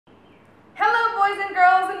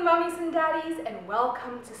mummies and daddies, and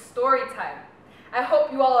welcome to story time. I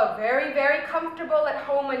hope you all are very, very comfortable at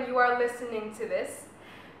home when you are listening to this.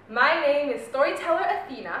 My name is Storyteller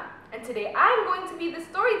Athena, and today I'm going to be the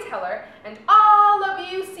storyteller, and all of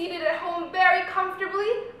you seated at home very comfortably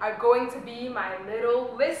are going to be my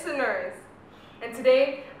little listeners. And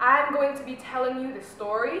today I'm going to be telling you the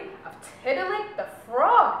story of Tiddalick the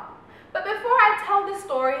frog. But before I tell this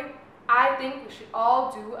story, I think we should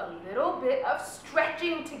all do a little bit of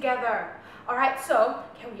stretching together. Alright, so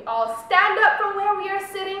can we all stand up from where we are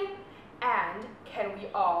sitting? And can we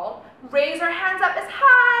all raise our hands up as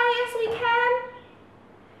high as we can?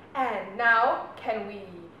 And now, can we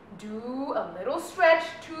do a little stretch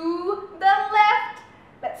to the left?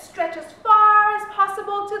 Let's stretch as far as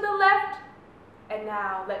possible to the left. And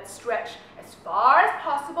now let's stretch as far as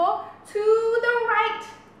possible to the right.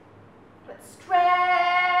 Let's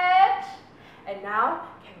stretch. And now,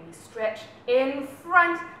 can we stretch in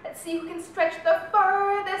front? Let's see who can stretch the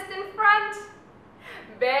furthest in front.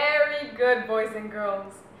 Very good, boys and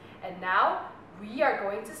girls. And now, we are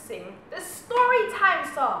going to sing the story time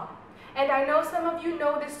song. And I know some of you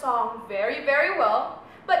know this song very, very well,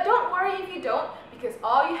 but don't worry if you don't, because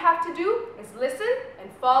all you have to do is listen and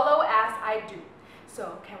follow as I do.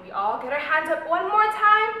 So can we all get our hands up one more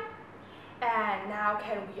time? And now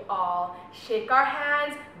can we all shake our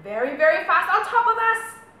hands very, very fast on top of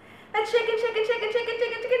us? Let's shake and shake and shake and shake and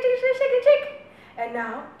shake and shake and shake and shake and shake. And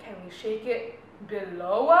now, can we shake it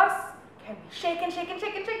below us? Can we shake and shake and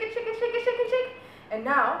shake and shake and shake and shake and shake and shake? And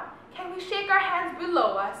now, can we shake our hands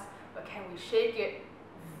below us? But can we shake it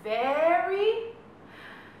very,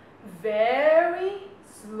 very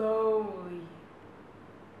slowly?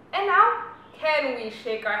 And now, can we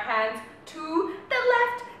shake our hands to the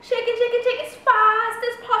left? Shake and shake and shake as fast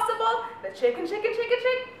as possible. Let's shake and shake and shake and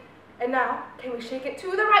shake. And now, can we shake it to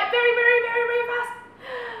the right very, very, very, very fast?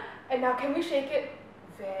 And now, can we shake it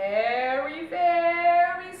very,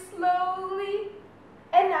 very slowly?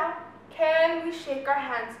 And now, can we shake our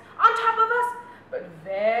hands on top of us, but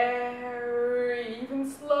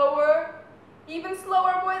even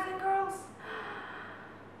slower, boys and girls?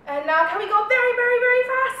 And now, can we go very, very, very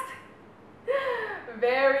fast?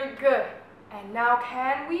 Very good. And now,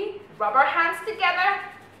 can we rub our hands together?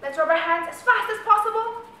 Let's rub our hands as fast as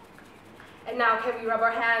possible. And now, can we rub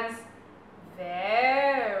our hands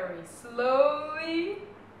very slowly?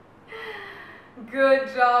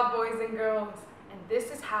 Good job, boys and girls. And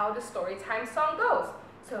this is how the story time song goes.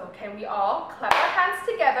 So can we all clap our hands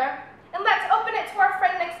together? And let's open it to our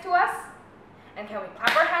friend next to us. And can we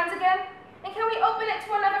clap our hands again? And can we open it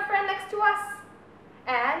to another friend next to us?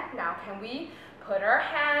 And now can we put our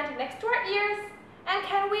hand next to our ears? And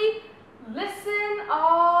can we listen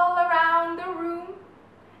all around the room?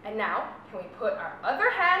 And now, can we put our other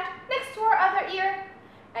hand next to our other ear?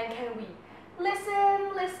 And can we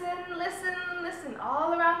listen, listen, listen, listen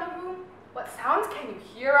all around the room? What sounds can you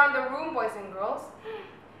hear around the room, boys and girls?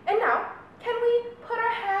 And now, can we put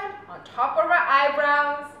our hand on top of our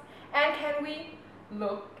eyebrows? And can we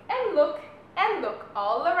look and look and look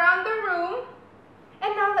all around the room?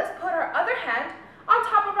 And now let's put our other hand on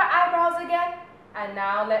top of our eyebrows again. And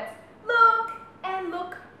now let's look and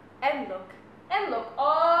look and look and look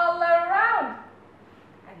all around.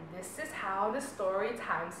 And this is how the story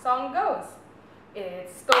time song goes.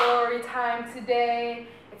 It's story time today.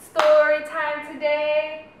 It's story time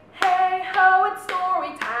today. Hey ho, it's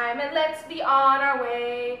story time, and let's be on our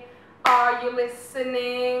way. Are you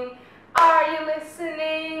listening? Are you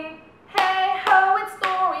listening? Hey ho, it's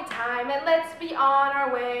story time, and let's be on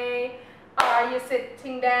our way. Are you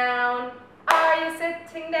sitting down? Are you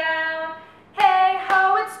sitting down? Hey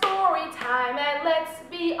ho, it's story time, and let's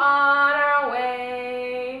be on our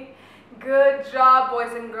way. Good job,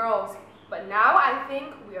 boys and girls. But now I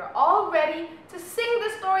think we are all ready to sing the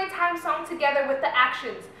story time song together with the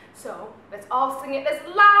actions. So let's all sing it as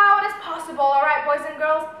loud as possible, all right, boys and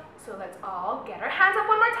girls? So let's all get our hands up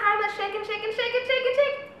one more time. Let's shake and shake and shake and shake and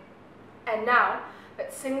shake. And now,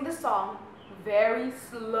 let's sing the song very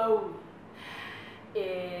slowly.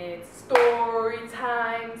 It's story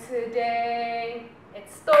time today.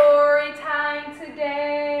 It's story time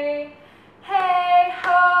today. Hey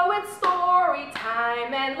ho, it's story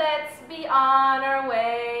time, and let's be on our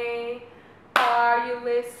way. Are you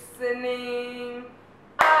listening?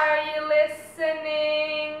 Are you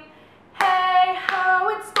listening? Hey ho,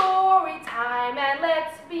 it's story time, and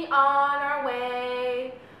let's be on our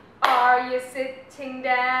way. Are you sitting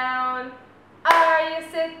down? Are you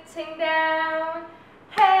sitting down?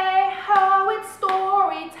 Hey ho, it's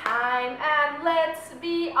story time, and let's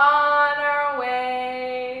be on our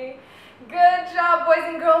way. Good job, boys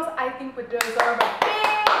and girls. I think we deserve a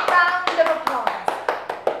big round of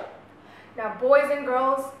applause. Now, boys and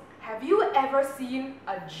girls, have you ever seen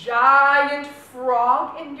a giant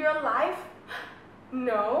frog in your life?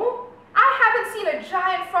 No? I haven't seen a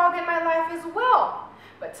giant frog in my life as well.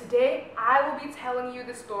 But today, I will be telling you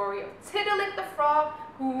the story of Tiddalick the frog,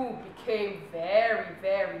 who became very,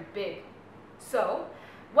 very big. So,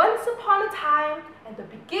 once upon a time, in the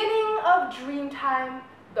beginning of dream time,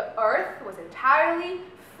 the earth was entirely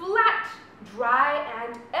flat, dry,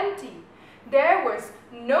 and empty. There was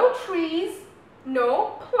no trees,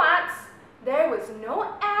 no plants, there was no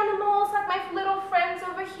animals like my little friends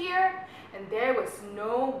over here, and there was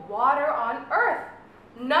no water on earth.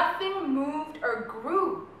 Nothing moved or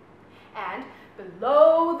grew. And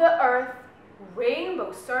below the earth,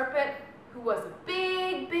 Rainbow Serpent, who was a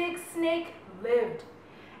big, big snake, lived.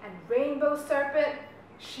 And Rainbow Serpent,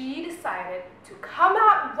 she decided to come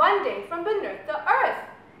out one day from beneath the earth.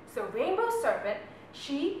 So Rainbow Serpent,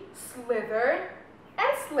 she slithered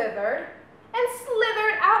and slithered and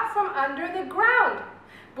slithered out from under the ground.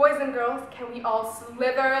 Boys and girls, can we all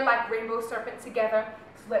slither like Rainbow Serpent together?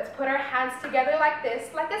 So let's put our hands together like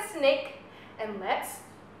this, like a snake, and let's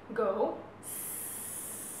go.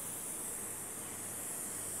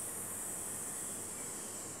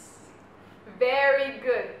 Very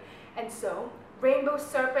good. And so Rainbow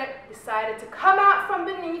Serpent decided to come out from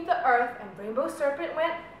beneath the earth, and Rainbow Serpent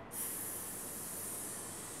went.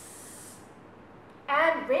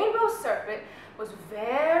 And Rainbow Serpent was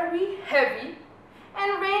very heavy,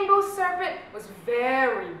 and Rainbow Serpent was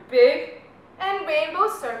very big, and Rainbow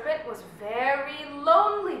Serpent was very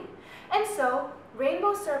lonely. And so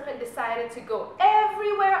Rainbow Serpent decided to go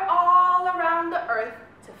everywhere all around the earth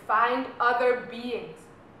to find other beings.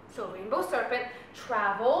 So Rainbow Serpent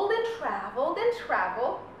traveled and traveled and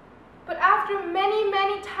traveled, but after many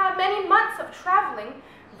months of traveling,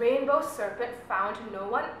 Rainbow Serpent found no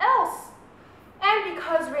one else. And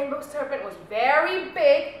because Rainbow Serpent was very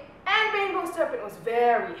big and Rainbow Serpent was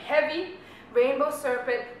very heavy, Rainbow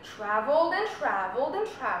Serpent traveled and traveled and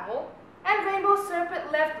traveled, and Rainbow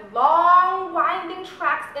Serpent left long winding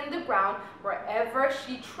tracks in the ground wherever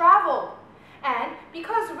she traveled. And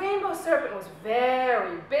because Rainbow Serpent was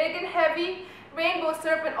very big and heavy, Rainbow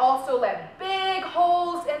Serpent also left big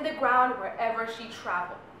holes in the ground wherever she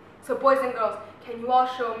traveled. So boys and girls, can you all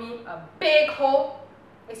show me a big hole?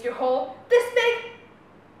 Is your hole this big?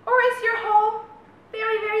 Or is your hole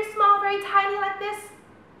very, very small, very tiny like this?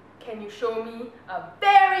 Can you show me a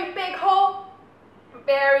very big hole?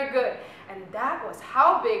 Very good. And that was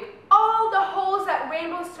how big all the holes that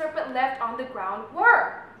Rainbow Serpent left on the ground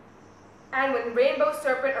were. And when Rainbow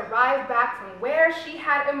Serpent arrived back from where she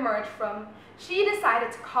had emerged from, she decided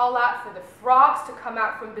to call out for the frogs to come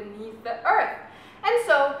out from beneath the earth. And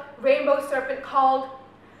so Rainbow Serpent called,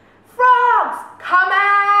 "Frogs, come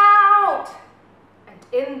out!" And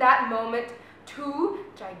in that moment, two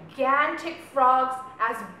gigantic frogs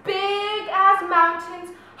as big as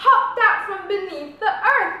mountains hopped out from beneath the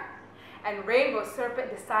earth. And Rainbow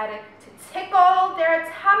Serpent decided to tickle their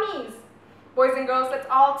tummies. Boys and girls, let's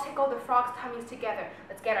all tickle the frogs' tummies together.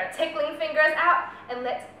 Let's get our tickling fingers out and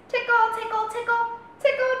let's tickle, tickle, tickle,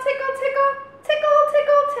 tickle, tickle, tickle, tickle,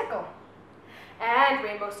 tickle, tickle. And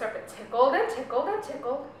Rainbow Serpent tickled and tickled and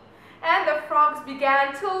tickled. And the frogs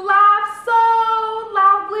began to laugh so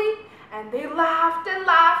loudly, and they laughed and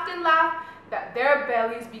laughed and laughed, that their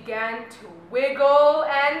bellies began to wiggle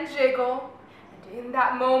and jiggle. And in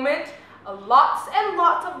that moment, lots and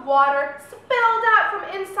lots of water spilled out from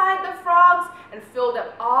inside the frogs and filled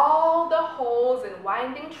up all the holes and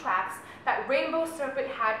winding tracks that Rainbow Serpent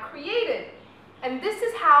had created. And this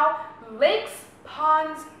is how lakes,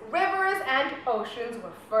 ponds, rivers, and oceans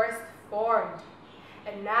were first formed.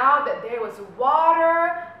 And now that there was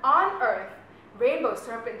water on earth, Rainbow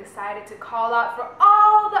Serpent decided to call out for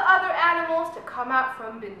all the other animals to come out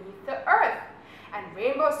from beneath the earth. And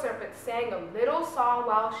Rainbow Serpent sang a little song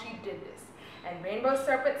while she did this. And Rainbow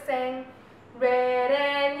Serpent sang, "Red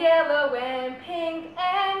and yellow and pink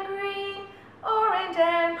and green, orange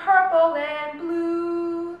and purple and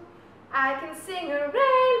blue. I can sing a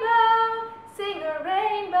rainbow, sing a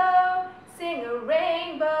rainbow, sing a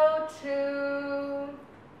rainbow too."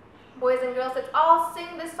 Boys and girls, let's all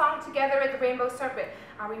sing this song together as Rainbow Serpent.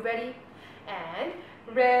 Are we ready? And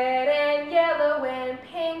red and yellow and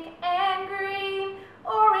pink and green,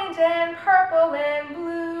 orange and purple and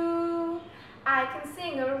blue. I can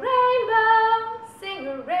sing a rainbow, sing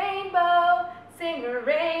a rainbow, sing a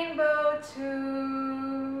rainbow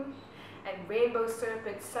too. And Rainbow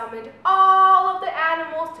Serpent summoned all of the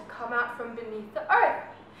animals to come out from beneath the earth.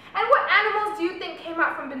 And what animals do you think came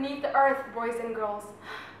out from beneath the earth, boys and girls?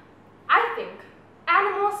 I think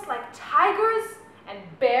animals animals like tigers and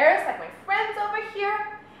bears like my friends over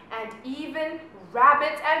here, and even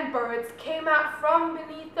rabbits and birds came out from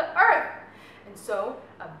beneath the earth. And so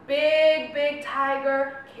a big, big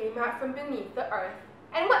tiger came out from beneath the earth.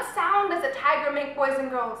 And what sound does a tiger make, boys and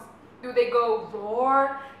girls? Do they go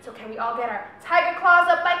roar? So can we all get our tiger claws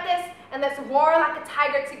up like this? And let's roar like a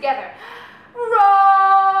tiger together. Roar!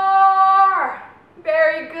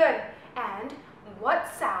 Very good. And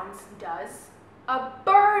what sounds does a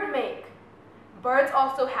bird make? Birds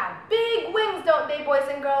also have big wings, don't they, boys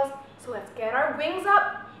and girls? So let's get our wings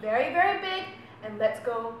up, very, very big, and let's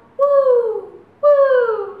go woo,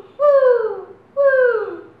 woo, woo,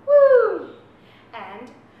 woo, woo.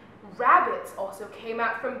 And rabbits also came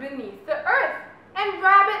out from beneath the earth. And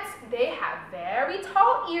rabbits, they have very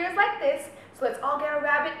tall ears like this. So let's all get our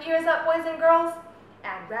rabbit ears up, boys and girls.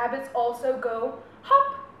 And rabbits also go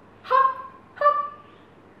hop, hop, hop,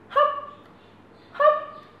 hop,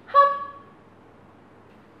 hop, hop.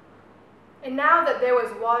 And now that there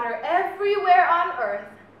was water everywhere on earth,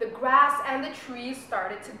 the grass and the trees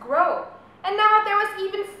started to grow. And now there was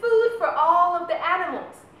even food for all of the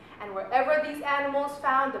animals. And wherever these animals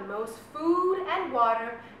found the most food and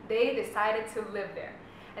water, they decided to live there.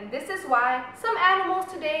 And this is why some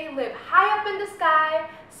animals today live high up in the sky,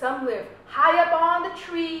 some live high up on the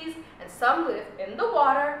trees, and some live in the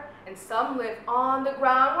water, and some live on the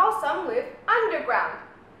ground, while some live underground.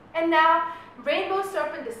 And now, Rainbow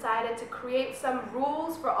Serpent decided to create some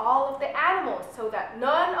rules for all of the animals so that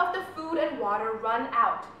none of the food and water run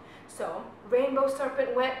out. So, Rainbow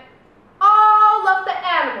Serpent went, all of the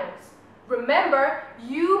animals, remember,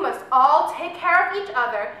 you must all take care of each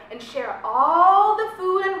other and share all the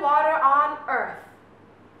food and water on earth.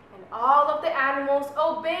 And all of the animals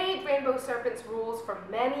obeyed Rainbow Serpent's rules for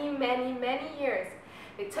many, many, many years.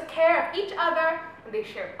 They took care of each other and they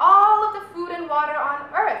shared all of the food and water on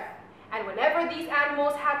earth. And whenever these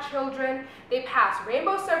animals had children, they passed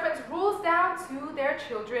Rainbow Serpent's rules down to their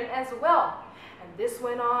children as well. And this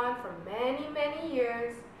went on for many, many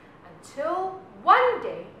years until one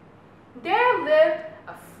day there lived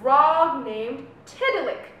a frog named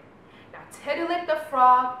Tiddalick. Now Tiddalick the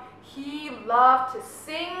frog, he loved to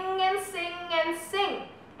sing and sing and sing.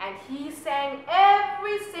 And he sang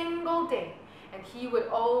every single day. And he would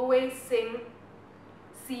always sing,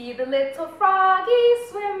 see the little froggy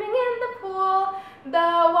swimming in the pool.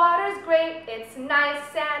 The water's great, it's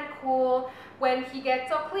nice and cool. When he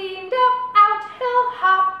gets all cleaned up, out he'll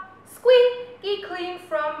hop. Squeaky clean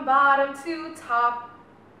from bottom to top.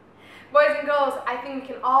 Boys and girls, I think we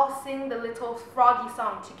can all sing the little froggy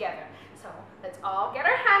song together. So let's all get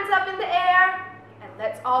our hands up in the air and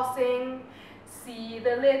let's all sing. See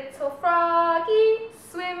the little froggy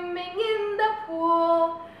swimming in the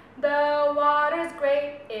pool. The water's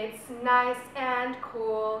great, it's nice and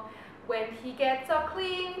cool. When he gets all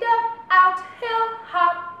cleaned up, out he'll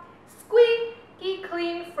hop. Squeaky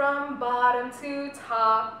clean from bottom to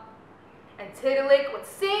top. And Tiddalick would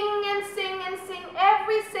sing and sing and sing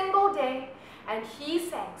every single day. And he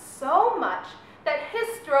sang so much that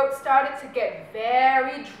his throat started to get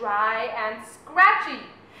very dry and scratchy.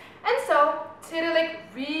 And so Tiddalick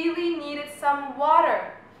really needed some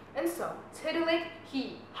water. And so Tiddalick,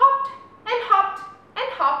 he hopped and hopped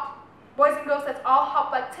and hopped. Boys and girls, let's all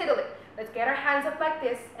hop like Tiddalick. Let's get our hands up like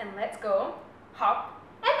this and let's go hop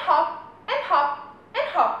and hop and hop and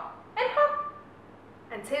hop and hop.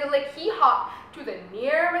 And Tiddalick, he hopped to the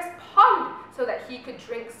nearest pond so that he could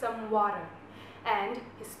drink some water. And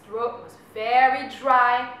his throat was very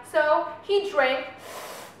dry, so he drank,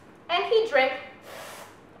 and he drank,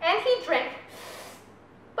 and he drank.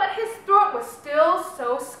 But his throat was still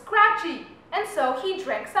so scratchy, and so he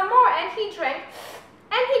drank some more, and he drank,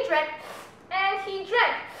 and he drank, and he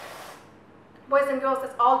drank. Boys and girls,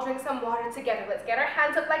 let's all drink some water together. Let's get our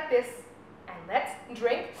hands up like this, and let's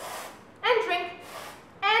drink, and drink,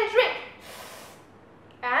 and drink.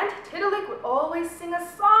 And Tiddalick would always sing a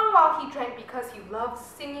song while he drank because he loved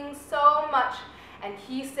singing so much. And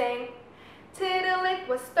he sang, Tiddalick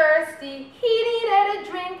was thirsty, he needed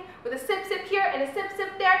a drink. With a sip, sip here and a sip,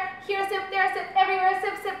 sip there. Here, sip, there, sip, everywhere,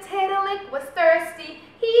 sip, sip. Tiddalick was thirsty,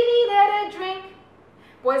 he needed a drink.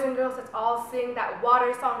 Boys and girls, let's all sing that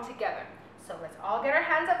water song together. So let's all get our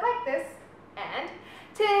hands up like this. And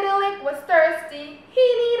Tiddalick was thirsty,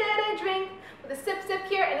 he needed a drink. With a sip, sip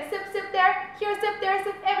here and a sip, sip there. Here, sip, there,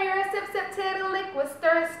 sip, everywhere, sip, sip. Tiddalick was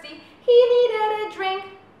thirsty, he needed a drink.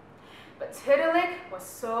 But Tiddalick was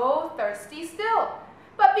so thirsty still.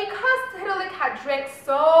 But because Tiddalick had drank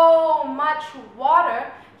so much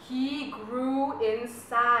water, he grew in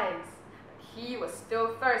size. He was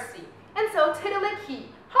still thirsty. And so Tiddalick, he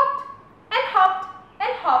hopped and hopped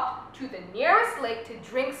and hopped lake to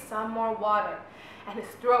drink some more water. And his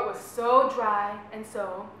throat was so dry, and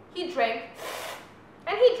so he drank,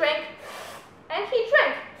 and he drank, and he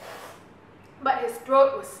drank. But his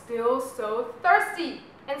throat was still so thirsty,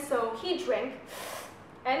 and so he drank,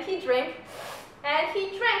 and he drank, and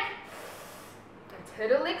he drank.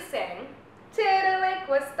 And Tiddalick sang, Tiddalick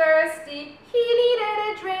was thirsty, he needed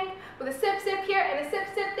a drink. With a sip, sip here, and a sip,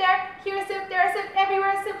 sip there, here a sip, there a sip,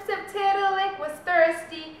 everywhere a sip, sip. Tiddalick was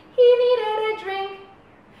thirsty, he needed a drink.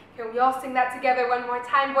 Can we all sing that together one more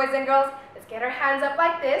time, boys and girls? Let's get our hands up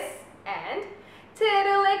like this, and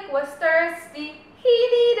Tiddalick was thirsty, he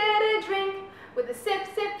needed a drink. With a sip,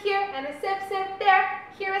 sip here, and a sip, sip there,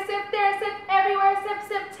 here a sip, there a sip, everywhere a sip,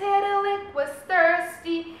 sip. Tiddalick was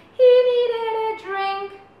thirsty, he needed a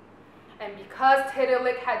drink. And because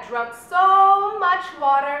Tiddalick had drunk so much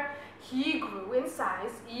water, he grew in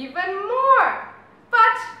size even more.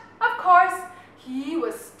 But, of course, he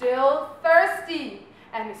was still thirsty,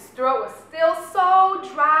 and his throat was still so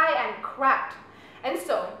dry and cracked. And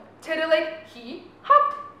so, Tiddalick, he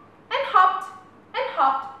hopped and hopped and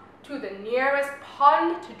hopped to the nearest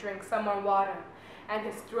pond to drink some more water. And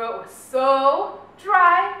his throat was so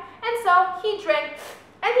dry, and so he drank,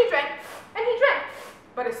 and he drank, and he drank.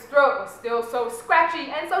 But his throat was still so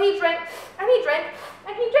scratchy, and so he drank, and he drank,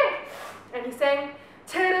 and he drank. And he sang,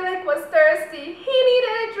 Tiddalick was thirsty, he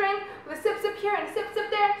needed a drink. With a sip, sip here, and a sip, sip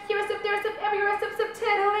there, here a sip, there a sip, everywhere a sip, sip.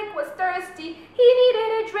 Tiddalick was thirsty, he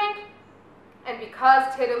needed a drink. And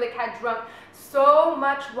because Tiddalick had drunk so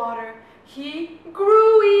much water, he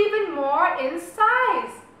grew even more in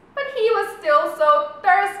size. But he was still so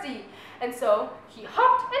thirsty. And so he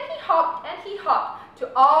hopped and he hopped and he hopped to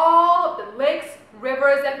all of the lakes,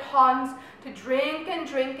 rivers, and ponds to drink and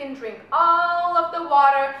drink and drink all of the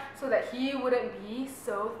water so that he wouldn't be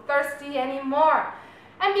so thirsty anymore.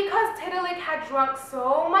 And because Tiddalick had drunk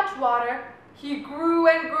so much water, he grew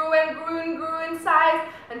and grew and grew and grew in size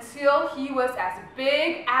until he was as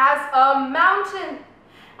big as a mountain.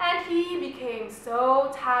 And he became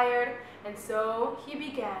so tired, and so he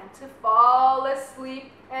began to fall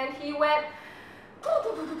asleep, and he went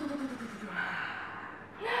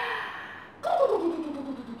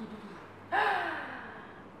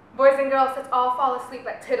Boys and girls, let's all fall asleep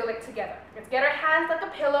like Tiddalick together. Let's get our hands like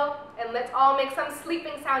a pillow, and let's all make some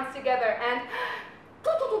sleeping sounds together, and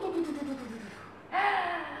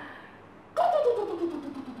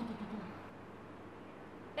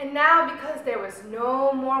And now, because there was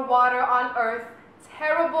no more water on earth,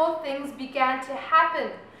 terrible things began to happen.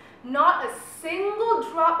 Not a single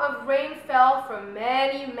drop of rain fell for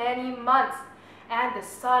many, many months, and the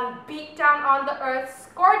sun beat down on the earth,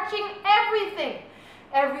 scorching everything.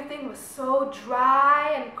 Everything was so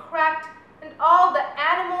dry and cracked, and all the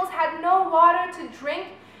animals had no water to drink,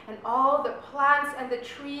 and all the plants and the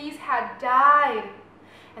trees had died.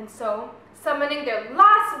 And so, summoning their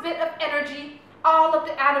last bit of energy, all of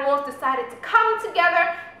the animals decided to come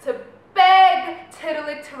together to beg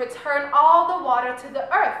Tiddalick to return all the water to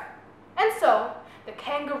the earth. And so, the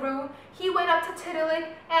kangaroo, he went up to Tiddalick,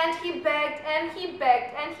 and he begged, and he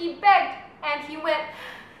begged, and he begged, and he went,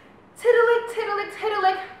 Tiddalick, Tiddalick,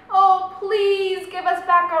 Tiddalick, oh, please give us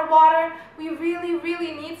back our water. We really,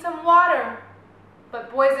 really need some water.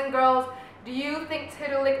 But boys and girls, do you think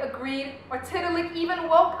Tiddalick agreed, or Tiddalick even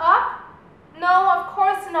woke up? No, of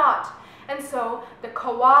course not. And so the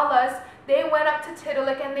koalas, they went up to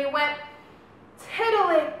Tiddalick and they went,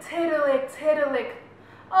 Tiddalick, Tiddalick, Tiddalick,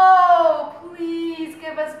 oh, please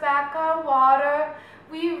give us back our water.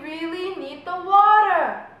 We really need the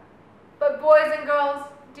water. But boys and girls,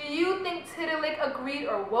 do you think Tiddalick agreed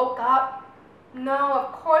or woke up? No,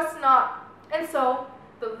 of course not. And so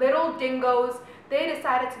the little dingoes, they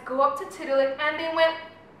decided to go up to Tiddalick and they went,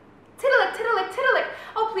 Tiddalick, Tiddalick, Tiddalick,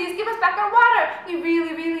 oh, please give us back our water. We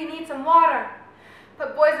really, really need some water.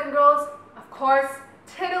 But boys and girls, of course,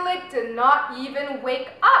 Tiddalick did not even wake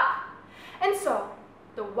up. And so,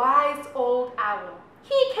 the wise old owl,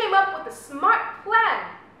 he came up with a smart plan.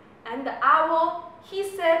 And the owl, he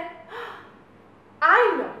said,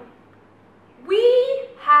 I know. We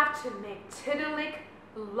have to make Tiddalick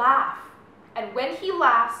laugh. And when he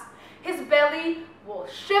laughs, his belly will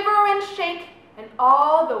shiver and shake, and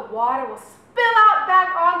all the water will spill out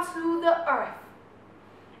back onto the earth.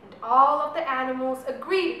 And all of the animals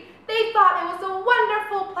agreed. They thought it was a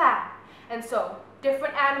wonderful plan. And so,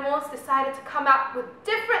 different animals decided to come out with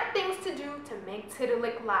different things to do to make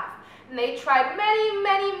Tiddalick laugh. And they tried many,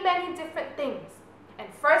 many, many different things. And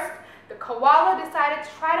first, the koala decided to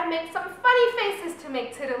try to make some funny faces to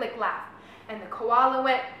make Tiddalick laugh. And the koala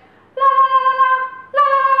went, la la la la la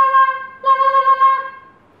la la la la la la la.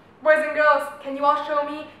 Boys and girls, can you all show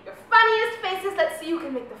me your funniest faces. Let's see who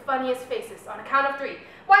can make the funniest faces on a count of 3.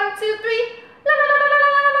 1, 2, 3. La la la la la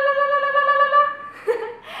la la la la la la la.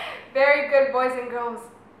 Very good, boys and girls.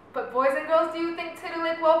 But boys and girls, do you think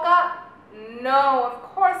Tiddalick woke up? No, of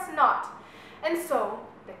course not. And so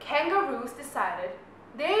the kangaroos decided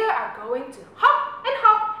they are going to hop and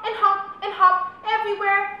hop and hop and hop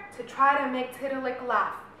everywhere to try to make Tiddalick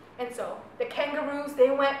laugh. And so the kangaroos, they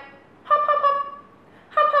went hop, hop, hop,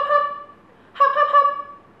 hop, hop, hop, hop, hop, hop.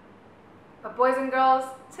 But boys and girls,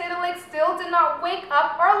 Tiddalick still did not wake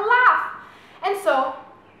up or laugh. And so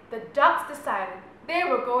the ducks decided they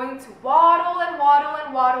were going to waddle and waddle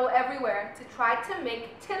and waddle everywhere to try to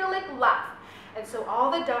make Tiddalick laugh. And so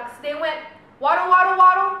all the ducks, they went waddle, waddle,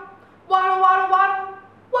 waddle, waddle, waddle, waddle,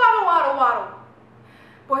 waddle, waddle, waddle.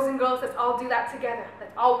 Boys and girls, let's all do that together.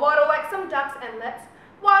 Let's all waddle like some ducks and let's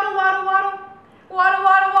waddle, waddle, waddle, waddle,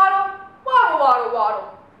 waddle, waddle, waddle, waddle,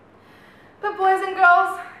 waddle. But boys and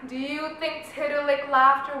girls, do you think Tiddalick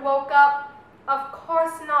laughed or woke up? Of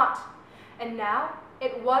course not. And now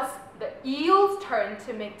it was the eel's turn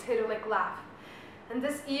to make Tiddalick laugh. And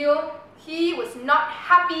this eel, he was not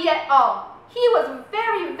happy at all. He was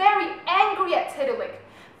very, very angry at Tiddalick.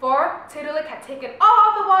 For Tiddalick had taken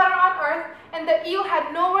all the water on earth and the eel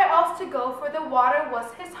had nowhere else to go, for the water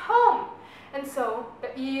was his home. And so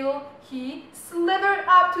the eel, he slithered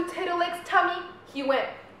up to Tiddalick's tummy. He went.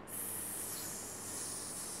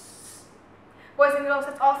 Boys and girls,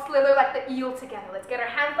 let's all slither like the eel together. Let's get our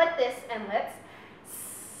hands like this and let's.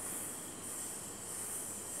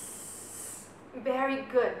 Very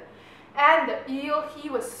good. And the eel, he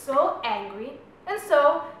was so angry, and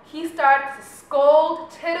so he started to scold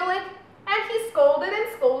Tiddalick, and he scolded and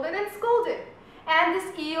scolded and scolded. And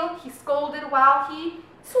this eel, he scolded while he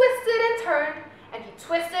twisted and turned, and he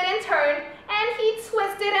twisted and turned, and he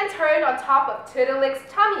twisted and turned on top of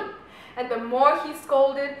Tiddalick's tummy. And the more he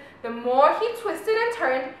scolded, the more he twisted and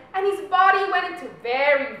turned, and his body went into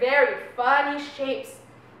very, very funny shapes.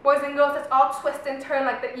 Boys and girls, let's all twist and turn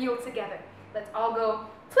like the eel together. Let's all go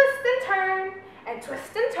twist and turn, and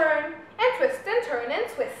twist and turn, and twist and turn, and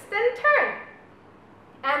twist and turn.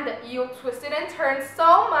 And the eel twisted and turned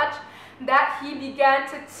so much that he began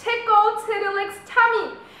to tickle Tiddalick's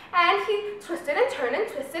tummy. And he twisted and turned and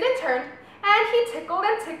twisted and turned, and he tickled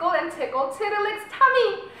and tickled and tickled Tiddalick's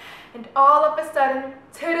tummy. And all of a sudden,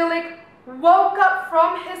 Tiddalick woke up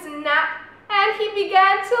from his nap, and he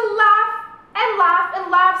began to laugh and laugh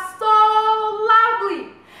and laugh so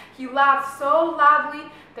loudly. He laughed so loudly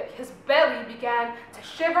that his belly began to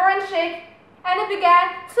shiver and shake, and it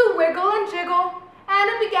began to wiggle and jiggle, and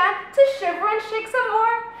it began to shiver and shake some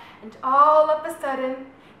more. And all of a sudden,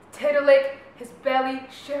 Tiddalick, his belly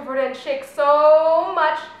shivered and shook so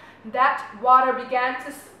much that water began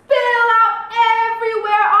to spill out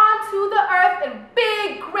everywhere onto the earth in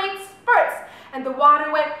big, great spurts. And the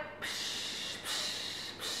water went psh,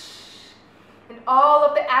 psh, psh. And all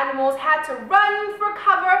of the animals had to run for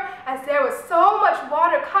cover as there was so much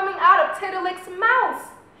water coming out of Tiddalick's mouth.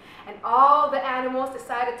 And all the animals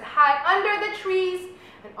decided to hide under the trees,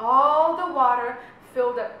 and all the water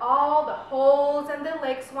filled up all the holes and the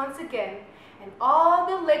lakes once again, and all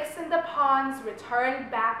the lakes and the ponds returned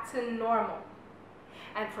back to normal.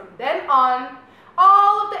 And from then on,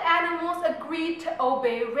 all of the animals agreed to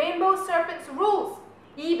obey Rainbow Serpent's rules.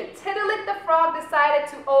 Even Tiddalick the frog decided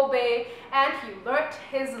to obey, and he learnt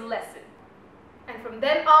his lesson. And from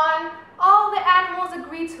then on, all the animals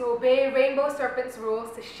agreed to obey Rainbow Serpent's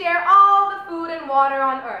rules to share all the food and water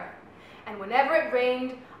on earth. And whenever it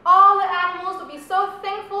rained, all the animals would be so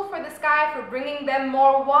thankful for the sky for bringing them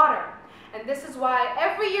more water. And this is why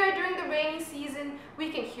every year during the rainy season,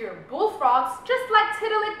 we can hear bullfrogs, just like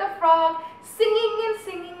Tiddalick the frog, singing and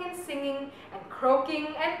singing and singing, and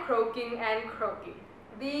croaking and croaking and croaking.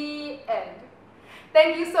 The end.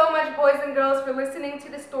 Thank you so much, boys and girls, for listening to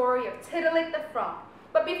the story of Tiddalick the frog.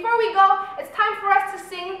 But before we go, it's time for us to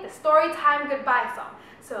sing the Storytime Goodbye song.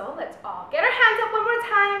 So let's all get our hands up one more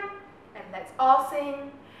time, and let's all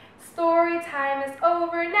sing. Story time is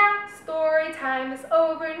over now, story time is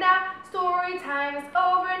over now, story time is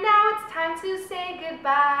over now, it's time to say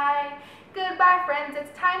goodbye. Goodbye friends,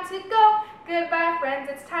 it's time to go. Goodbye friends,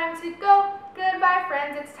 it's time to go. Goodbye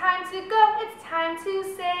friends, it's time to go. It's time to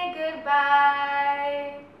say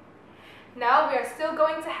goodbye. Now we are still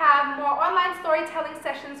going to have more online storytelling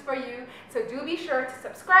sessions for you, so do be sure to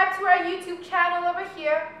subscribe to our YouTube channel over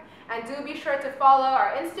here. And do be sure to follow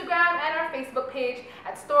our Instagram and our Facebook page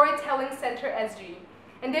at Storytelling Center SG.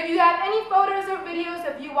 And if you have any photos or videos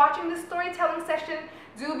of you watching this storytelling session,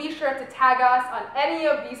 do be sure to tag us on any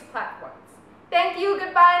of these platforms. Thank you,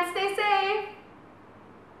 goodbye, and stay safe!